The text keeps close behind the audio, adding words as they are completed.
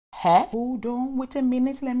Hey, hold on, wait a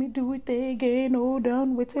minute, let me do it again. Hold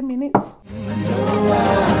on, wait a minute.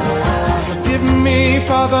 Forgive me,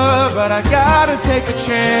 Father, but I gotta take a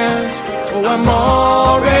chance. Oh, I'm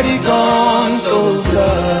already gone, so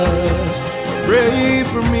blessed. Pray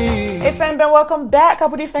for me. Hey FamBam, welcome back. How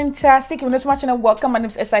are you? Fantastic. If you're not watching and welcome, my name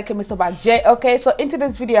is Esther, MsTopacJay. Okay, so into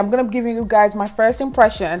this video, I'm gonna be giving you guys my first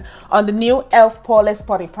impression on the new Elf Poreless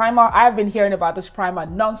Putty Primer. I've been hearing about this primer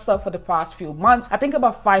non-stop for the past few months. I think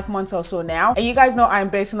about 5 months or so now. And you guys know I'm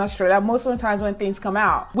based in Australia. Most of the times when things come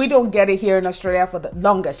out, we don't get it here in Australia for the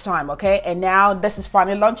longest time, okay? And now this is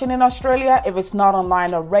finally launching in Australia. If it's not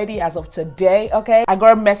online already as of today, okay? I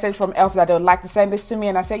got a message from Elf that they would like to send this to me,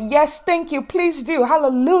 and I said, yes, thank you, please do.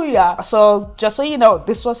 Hallelujah. So just so you know,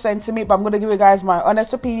 this was sent to me, but I'm going to give you guys my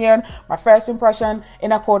honest opinion, my first impression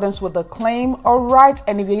in accordance with the claim. All right,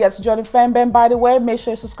 and if you're yet to join the FamBam, by the way, make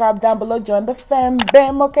sure you subscribe down below, join the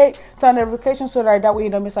FamBam, okay? Turn notifications so that way you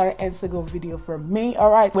don't miss out on any single video from me. All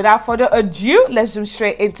right, without further ado, let's jump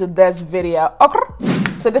straight into this video. Okay,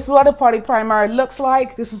 so this is what the putty primer looks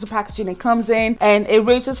like. This is the packaging it comes in, and it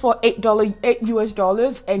ranges for $8 US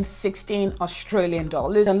dollars and 16 Australian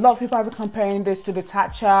dollars. And a lot of people have been comparing this to the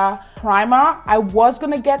Tatcha primer. I was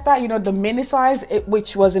gonna get that, you know, the mini size,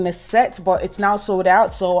 which was in a set, but it's now sold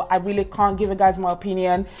out, so I really can't give you guys my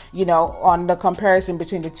opinion, you know, on the comparison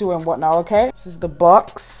between the two and whatnot. Okay, this is the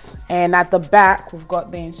box, and at the back we've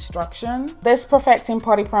got the instruction. This perfecting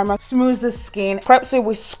putty primer smooths the skin, preps it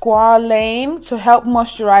with squalane to help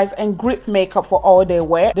moisturize and grip makeup for all day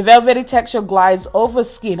wear. The velvety texture glides over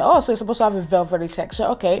skin. Oh, so it's supposed to have a velvety texture.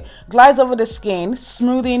 Okay, glides over the skin,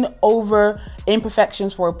 smoothing over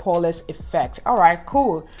imperfections for a poreless effect. All right,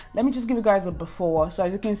 cool. Let me just give you guys a before. So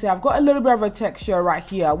as you can see, I've got a little bit of a texture right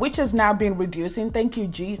here, which has now been reducing. Thank you,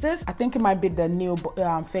 Jesus. I think it might be the new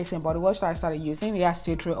face and body wash that I started using. It has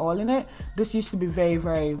tea tree oil in it. This used to be very,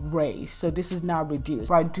 very raised, so this is now reduced.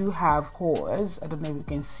 But I do have pores. I don't know if you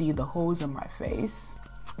can see the holes in my face.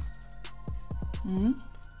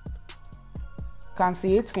 Can't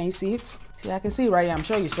see it. Can you see it? See, I can see right here. I'm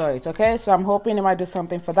sure you saw it. Okay, so I'm hoping it might do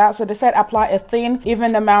something for that. So they said apply a thin,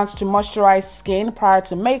 even amount to moisturize skin prior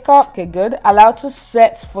to makeup. Okay, good. Allow to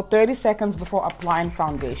set for 30 seconds before applying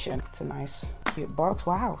foundation. It's a nice, cute box.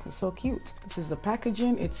 Wow, it's so cute. This is the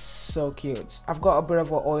packaging. It's so cute. I've got a bit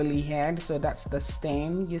of an oily hand, so that's the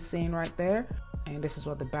stain you're seeing right there. And this is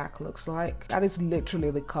what the back looks like. That is literally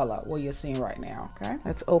the color, what you're seeing right now. Okay,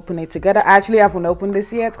 let's open it together. I actually haven't opened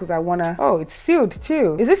this yet because I wanna. Oh, it's sealed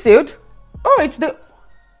too. Is it sealed? Oh, it's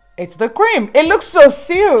the cream. It looks so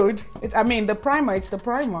sealed. I mean the primer. It's the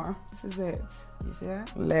primer. This is it. You see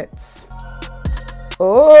that? Let's.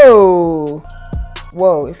 Oh,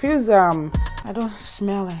 whoa! It feels I don't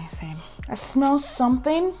smell anything. I smell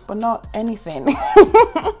something, but not anything.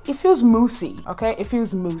 It feels moussey, okay? It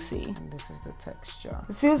feels moussey. And this is the texture.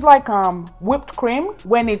 It feels like whipped cream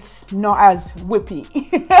when it's not as whippy.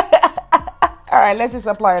 All right, let's just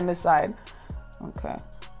apply on this side. Okay.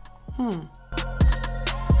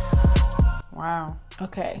 Wow.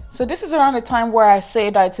 Okay, so this is around the time where I say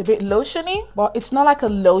that it's a bit lotiony, but it's not like a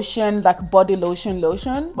lotion, like body lotion,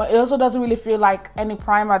 but it also doesn't really feel like any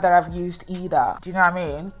primer that I've used either. Do you know what I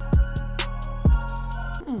mean?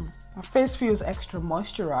 My face feels extra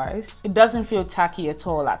moisturized. It doesn't feel tacky at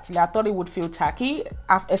all, actually. I thought it would feel tacky,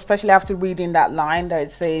 especially after reading that line that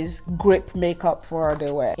it says grip makeup for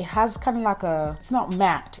the wear. It has kind of like a, it's not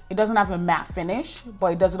matte. It doesn't have a matte finish,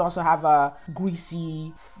 but it doesn't also have a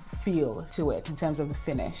greasy feel to it in terms of the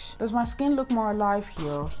finish. Does my skin look more alive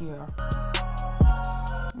here?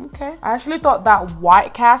 Okay, I actually thought that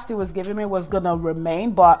white cast it was giving me was gonna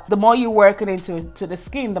remain, but the more you work it into the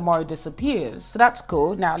skin, the more it disappears. So that's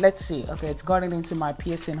cool. Now let's see. Okay, it's gotten into my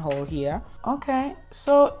piercing hole here. Okay,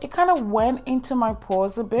 so it kind of went into my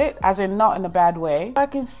pores a bit, as in not in a bad way. I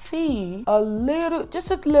can see just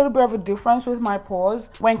a little bit of a difference with my pores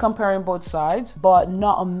when comparing both sides, but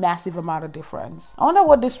not a massive amount of difference. I wonder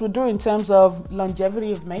what this would do in terms of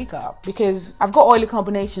longevity of makeup, because I've got oily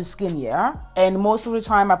combination skin here, and most of the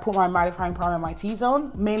time I put my mattifying primer on my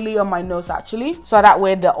T-zone, mainly on my nose actually, so that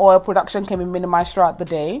way the oil production can be minimized throughout the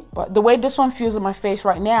day. But the way this one feels on my face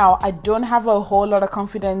right now, I don't have a whole lot of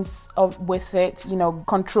confidence with it, you know,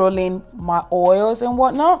 controlling my oils and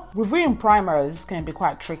whatnot. Reviewing primers can be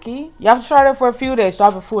quite tricky. You have to try it for a few days to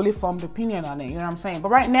have a fully formed opinion on it, you know what I'm saying? But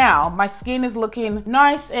right now, my skin is looking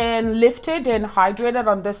nice and lifted and hydrated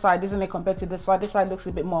on this side, isn't it, compared to this side? This side looks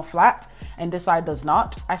a bit more flat and this side does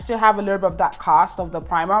not. I still have a little bit of that cast of the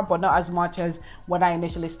primer, but not as much as when I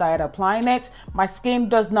initially started applying it. My skin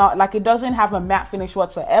does not, like, it doesn't have a matte finish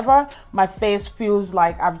whatsoever. My face feels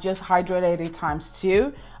like I've just hydrated it times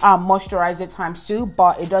 2. moisturizer times 2,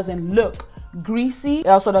 but it doesn't look greasy. It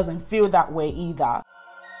also doesn't feel that way either.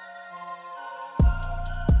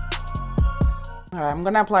 All right, I'm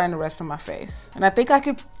gonna apply in the rest of my face. And I think I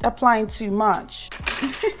keep applying too much.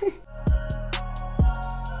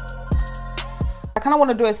 I kind of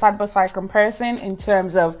want to do a side-by-side comparison in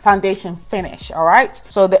terms of foundation finish. All right,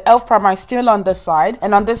 so the Elf primer is still on this side,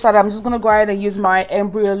 and on this side I'm just going to go ahead and use my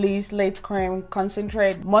Poreless Late Cream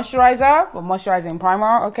Concentrate Moisturizer or Moisturizing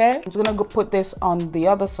Primer. Okay, I'm just going to go put this on the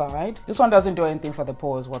other side. This one doesn't do anything for the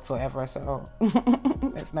pores whatsoever, so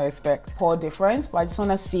let's not expect pore difference, but I just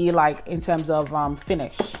want to see like in terms of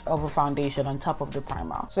finish of a foundation on top of the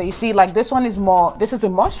primer. So you see, like, this one is more, this is a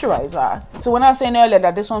moisturizer. So when I was saying earlier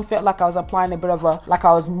that this one felt like I was applying a bit of like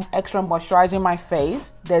I was extra moisturizing my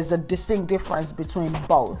face, there's a distinct difference between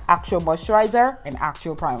both actual moisturizer and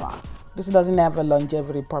actual primer. This doesn't have a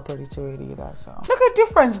longevity property to it either. So look at the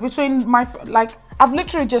difference between my, like, I've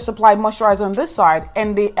literally just applied moisturizer on this side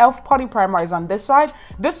and the Elf Putty Primer is on this side.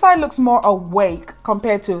 This side looks more awake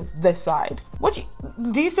compared to this side.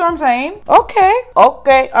 Do you see what I'm saying? Okay, all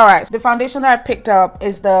right. The foundation that I picked up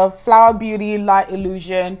is the Flower Beauty Light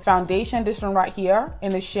Illusion foundation. This one right here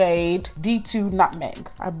in the shade D2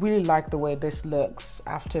 Nutmeg. I really like the way this looks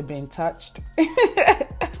after being touched.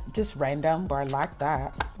 Just random, but I like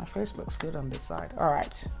that. My face looks good on this side. All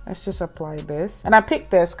right, let's just apply this. And I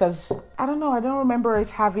picked this because I don't know, I don't remember it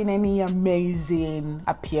having any amazing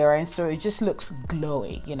appearance, so it just looks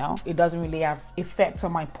glowy, you know? It doesn't really have effect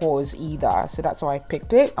on my pores either, so that's why I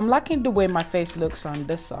picked it. I'm liking the way my face looks on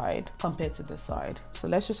this side compared to this side. So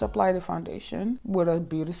let's just apply the foundation with a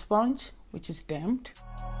beauty sponge, which is damped.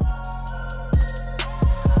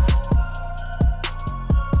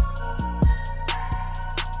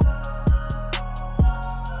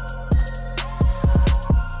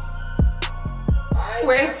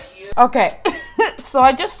 Wait. Okay. So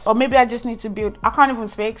I just, or maybe I just need to build, I can't even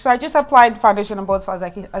speak. So I just applied foundation on both sides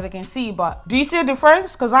as I can see, but do you see a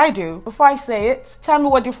difference? Because I do. Before I say it, tell me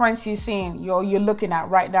what difference you're seeing, you're looking at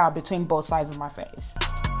right now between both sides of my face.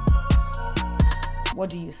 What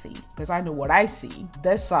do you see? Because I know what I see.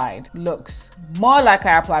 This side looks more like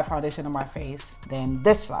I applied foundation on my face than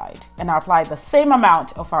this side. And I applied the same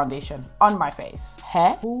amount of foundation on my face.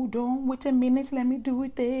 Huh? Hold on, wait a minute. Let me do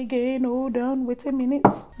it again. Hold on, wait a minute.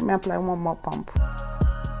 Let me apply one more pump.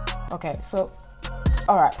 Okay, so,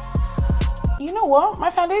 all right. You know what?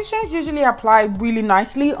 My foundations usually apply really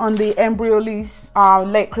nicely on the Poreless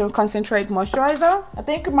Late Cream Concentrate Moisturizer. I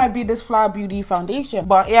think it might be this Flower Beauty foundation,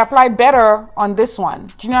 but it applied better on this one.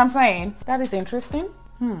 Do you know what I'm saying? That is interesting.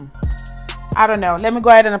 I don't know. Let me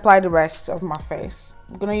go ahead and apply the rest of my face.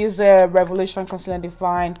 I'm gonna use the Revolution Conceal and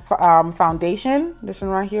Define foundation, this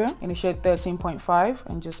one right here, in the shade 13.5,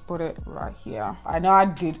 and just put it right here. I know I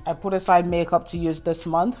put aside makeup to use this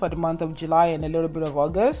month for the month of July and a little bit of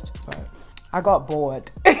August, but I got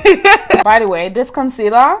bored. By the way, this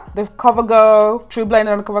concealer, the Covergirl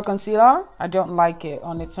Trublend Undercover Concealer, I don't like it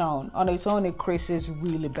on its own. On its own, it creases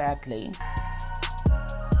really badly.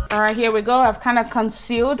 All right, here we go. I've kind of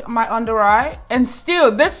concealed my under eye, and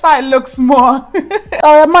still this side looks more.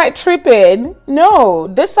 Oh, am I tripping? No,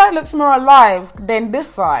 this side looks more alive than this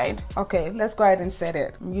side. Okay, let's go ahead and set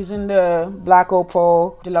it. I'm using the Black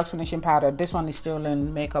Opal Deluxe Finishing Powder. This one is still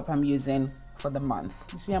in makeup I'm using for the month.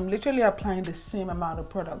 You see, I'm literally applying the same amount of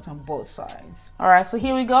product on both sides. All right, so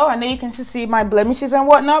here we go. I know you can see my blemishes and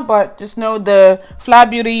whatnot, but just know the Flower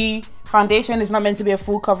Beauty foundation is not meant to be a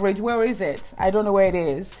full coverage. Where is it? I don't know where it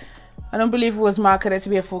is. I don't believe it was marketed to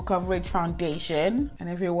be a full coverage foundation, and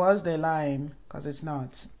if it was, they're lying, because it's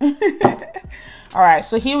not. All right,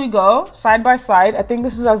 so here we go, side by side. I think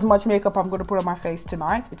this is as much makeup I'm going to put on my face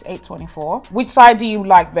tonight. It's 8:24. Which side do you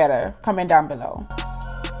like better? Comment down below.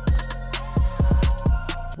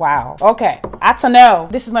 Wow. Okay, I don't know.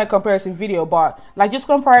 This is not a comparison video, but like just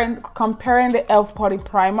comparing the Elf Putty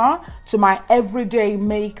Primer to my everyday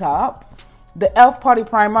makeup, the Elf Putty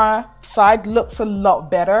Primer side looks a lot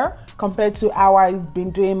better compared to how I've been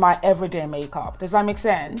doing my everyday makeup. Does that make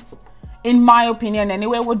sense? In my opinion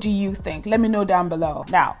anyway. What do you think? Let me know down below.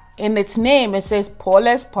 Now, in its name, it says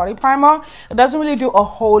Poreless Putty Primer. It doesn't really do a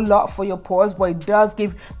whole lot for your pores, but it does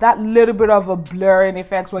give that little bit of a blurring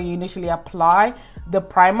effect when you initially apply the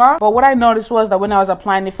primer. But what I noticed was that when I was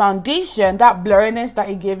applying the foundation, that blurriness that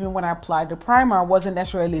it gave me when I applied the primer wasn't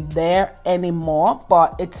necessarily there anymore,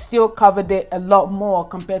 but it still covered it a lot more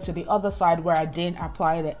compared to the other side where I didn't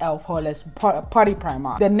apply the Elf Poreless Putty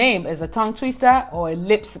Primer. The name is a tongue twister or a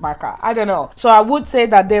lip smacker, I don't know. So I would say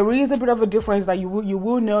that there is a bit of a difference that you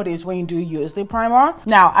will notice when you do use the primer.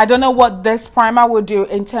 Now, I don't know what this primer will do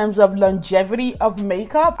in terms of longevity of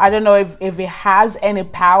makeup. I don't know if it has any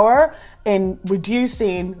power in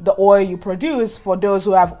reducing the oil you produce for those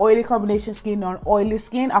who have oily combination skin or oily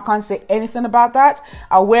skin. I can't say anything about that.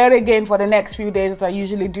 I'll wear it again for the next few days as I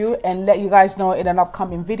usually do and let you guys know in an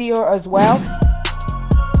upcoming video as well.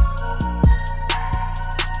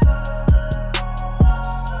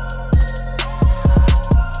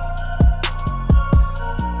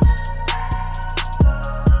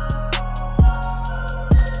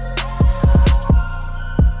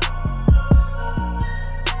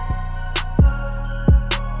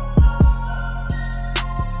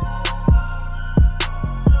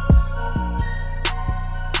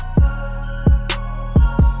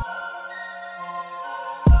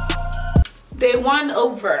 Day 1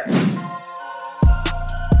 over.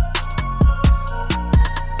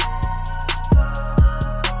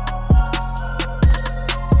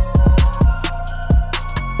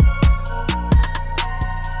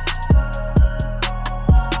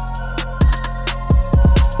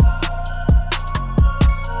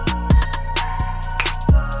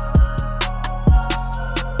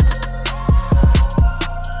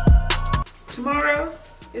 Tomorrow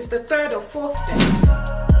is the 3rd or 4th day.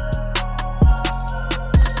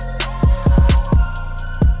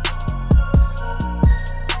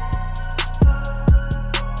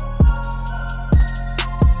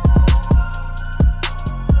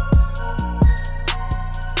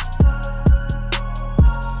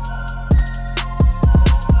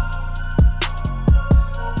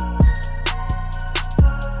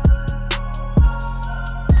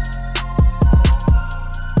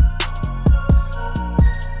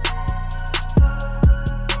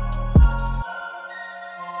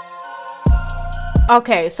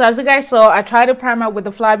 Okay, so as you guys saw, I tried the primer with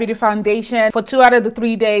the Fly Beauty foundation for 2 out of the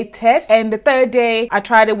 3 day test, and the 3rd day I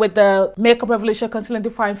tried it with the Makeup Revolution Conceal and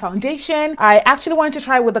Define foundation. I actually wanted to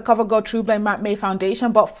try it with the Covergirl Trublend Matte Made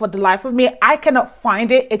foundation, but for the life of me, I cannot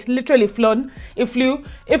find it. It's literally flown. It flew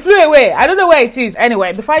away. I don't know where it is.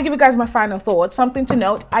 Anyway, before I give you guys my final thoughts, something to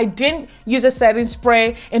note: I didn't use a setting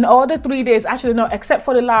spray in all the 3 days. Actually, no, except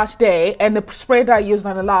for the last day, and the spray that I used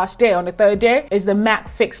on the last day, on the 3rd day, is the MAC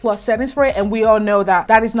Fix Plus setting spray, and we all know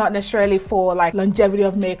that is not necessarily for like longevity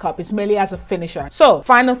of makeup. It's merely as a finisher. So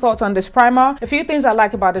final thoughts on this primer. A few things I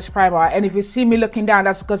like about this primer, and if you see me looking down,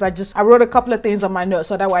 that's because I wrote a couple of things on my notes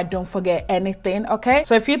so that way I don't forget anything. Okay,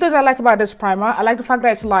 so a few things I like about this primer. I like the fact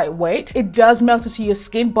that it's lightweight. It does melt into your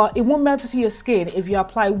skin, but it won't melt into your skin if you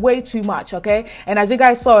apply way too much. Okay, and as you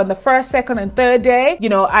guys saw in the 1st, 2nd, and 3rd day, you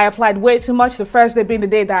know, I applied way too much. The 1st day being the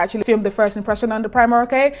day that I actually filmed the first impression on the primer.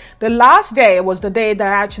 Okay, the last day was the day that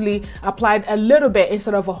I actually applied a little bit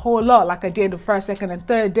instead of a whole lot like I did the 1st, 2nd, and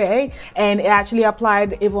 3rd day, and it actually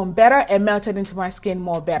applied even better and melted into my skin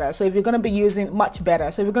more better. So if you're going to be using much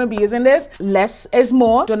better, so if you're going to be using this, less is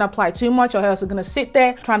more. Don't apply too much or else you're going to sit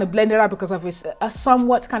there trying to blend it out because of its a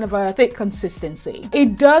somewhat kind of a thick consistency.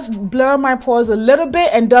 It does blur my pores a little bit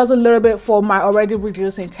and does a little bit for my already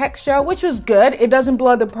reducing texture, which was good. It doesn't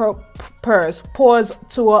blur the pores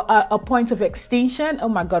to a point of extinction. Oh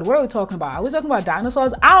my god, what are we talking about? Are we talking about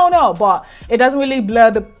dinosaurs? I don't know, but it doesn't really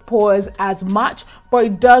blur the pores as much, but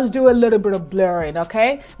it does do a little bit of blurring.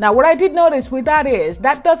 Okay, now what I did notice with that is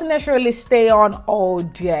that doesn't necessarily stay on all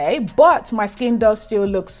day, but my skin does still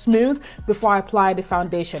look smooth before I apply the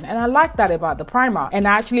foundation, and I like that about the primer. And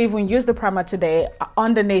I actually even used the primer today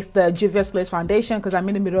underneath the Juvia's Place foundation because I'm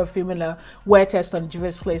in the middle of filming a wear test on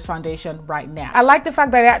Juvia's Place foundation right now. I like the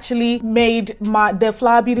fact that it actually made the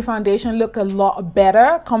Flower Beauty foundation look a lot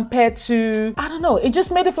better compared to, I don't know, it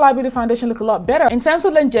just made the Flower Beauty foundation look a lot better. In terms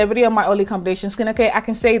of longevity on my oily combination skin, okay, I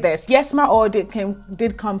can say this. Yes, my oil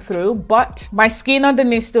did come through, but my skin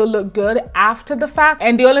underneath still looked good after the fact.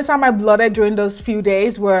 And the only time I bloated during those few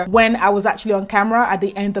days were when I was actually on camera at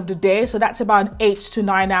the end of the day. So that's about 8 to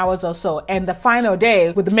 9 hours or so. And the final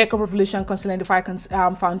day with the Makeup Revolution Conceal and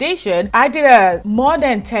Define foundation, I did a more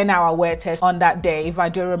than 10-hour wear test on that day, if I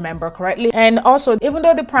do remember. remember correctly. And also, even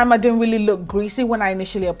though the primer didn't really look greasy when I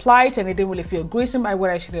initially applied it, and it didn't really feel greasy when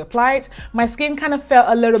I actually applied it, my skin kind of felt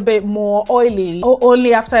a little bit more oily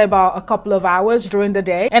only after about a couple of hours during the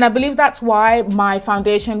day. And I believe that's why my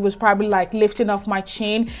foundation was probably like lifting off my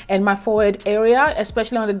chin and my forehead area,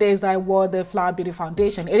 especially on the days that I wore the Flower Beauty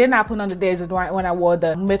foundation. It didn't happen on the days when I wore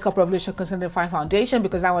the Makeup Revolution Concealer Fine foundation,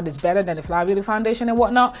 because that one is better than the Flower Beauty foundation and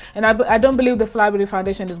whatnot. And I don't believe the Flower Beauty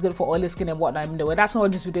foundation is good for oily skin and whatnot. Anyway, that's not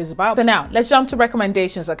what this video is about. So now let's jump to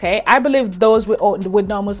recommendations. Okay, I believe those with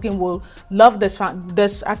normal skin will love this.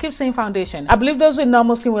 I keep saying foundation. I believe those with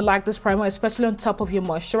normal skin will like this primer, especially on top of your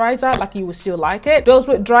moisturizer. Like, you will still like it. Those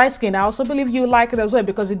with dry skin, I also believe you like it as well,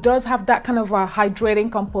 because it does have that kind of a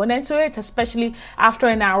hydrating component to it, especially after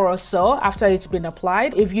an hour or so after it's been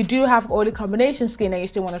applied. If you do have oily combination skin and you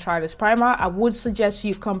still want to try this primer, I would suggest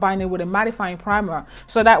you combine it with a mattifying primer,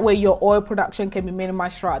 so that way your oil production can be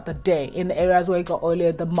minimized throughout the day in the areas where it got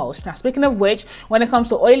oilier the most. Now, speaking of which, when it comes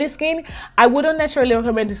to oily skin, I wouldn't necessarily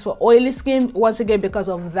recommend this for oily skin, once again, because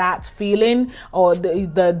of that feeling or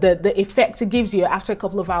the effect it gives you after a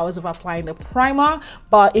couple of hours of applying the primer.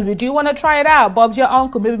 But if you do want to try it out, Bob's your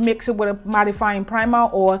uncle. Maybe mix it with a mattifying primer,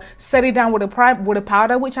 or set it down with a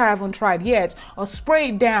powder, which I haven't tried yet, or spray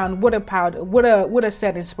it down with a powder, with a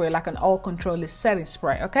setting spray, like an oil control setting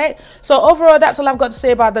spray. Okay, so overall, that's all I've got to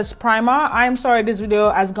say about this primer. I'm sorry this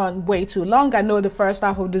video has gone way too long. I know the first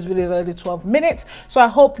half of this video is already 12 minutes, so I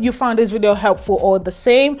hope you found this video helpful all the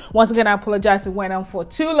same. Once again, I apologize if it went on for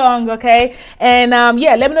too long. Okay, and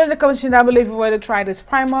yeah, let me know in the comments section down below if you want to try this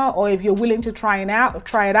primer, or if you're willing to try it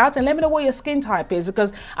out, and let me know what your skin type is,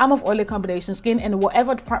 because I'm of oily combination skin, and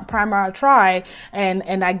whatever primer I try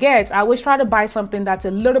and I always try to buy something that's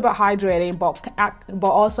a little bit hydrating but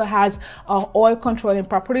also has oil controlling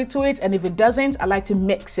property to it. And if it doesn't, I like to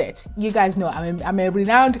mix it. You guys know I'm a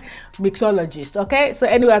renowned mixologist. Okay, so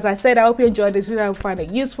anyway, as I said, I hope you enjoyed this video. I find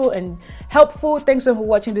it useful and helpful. Thanks for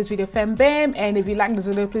watching this video, FamBam. And if you like this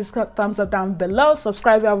video, please click thumbs up down below.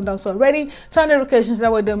 Subscribe if you haven't done so already. Turn notifications so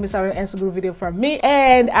that way you don't miss out on an Instagram video from me.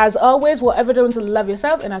 And as always, whatever you're doing, to love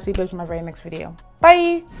yourself, and I'll see you guys in my very next video.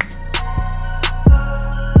 Bye.